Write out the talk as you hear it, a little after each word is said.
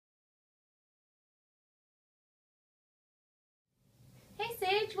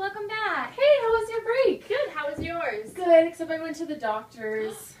Paige, welcome back. Hey, how was your break? Good, how was yours? Good, except I went to the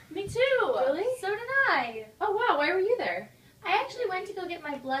doctor's. Me too. Really? So did I. Oh wow, why were you there? I actually went to go get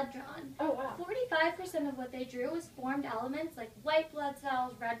my blood drawn. Oh wow. 45% of what they drew was formed elements like white blood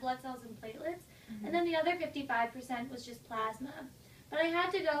cells, red blood cells, and platelets. And then the other 55% was just plasma. But I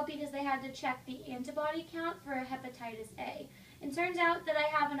had to go because they had to check the antibody count for hepatitis A. And turns out that I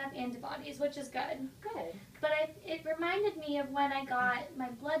have enough antibodies, which is good. Good. But it reminded me of when I got my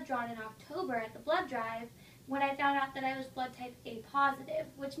blood drawn in October at the blood drive, when I found out that I was blood type A positive,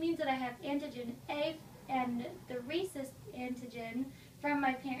 which means that I have antigen A and the rhesus antigen from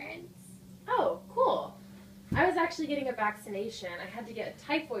my parents. Oh, cool. I was actually getting a vaccination. I had to get a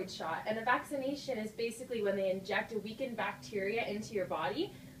typhoid shot, and a vaccination is basically when they inject a weakened bacteria into your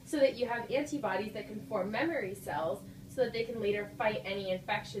body so that you have antibodies that can form memory cells so that they can later fight any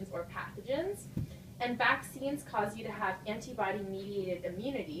infections or pathogens. And vaccines cause you to have antibody-mediated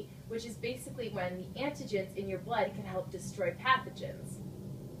immunity, which is basically when the antigens in your blood can help destroy pathogens.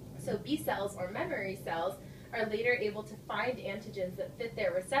 So B cells or memory cells are later able to find antigens that fit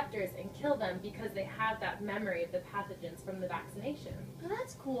their receptors and kill them because they have that memory of the pathogens from the vaccination. Oh,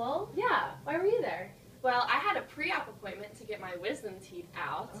 that's cool. Yeah, why were you there? Well, I had a pre-op appointment to get my wisdom teeth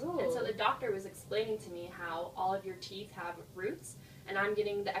out, and so Oh. the doctor was explaining to me how all of your teeth have roots, and I'm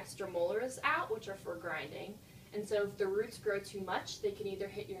getting the extra molars out, which are for grinding. And so if the roots grow too much, they can either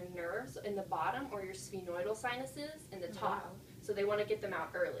hit your nerves in the bottom or your sphenoidal sinuses in the top. Wow. So they want to get them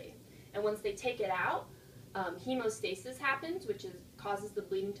out early. And once they take it out, hemostasis happens, which causes the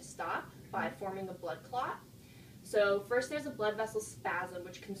bleeding to stop by forming a blood clot. So first there's a blood vessel spasm,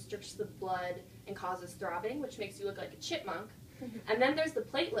 which constricts the blood and causes throbbing, which makes you look like a chipmunk. And then there's the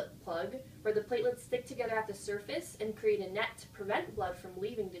platelet plug, where the platelets stick together at the surface and create a net to prevent blood from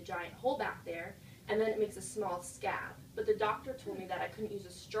leaving the giant hole back there, and then it makes a small scab. But the doctor told me that I couldn't use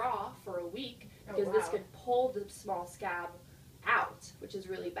a straw for a week because this could pull the small scab out, which is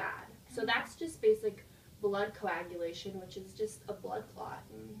really bad. So that's just basic blood coagulation, which is just a blood clot.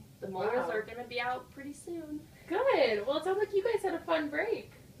 And the molars are going to be out pretty soon. Good. Well, it sounds like you guys had a fun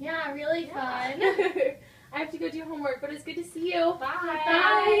break. Yeah, really fun. I have to go do homework, but it's good to see you. Bye.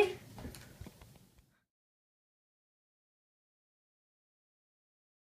 Bye.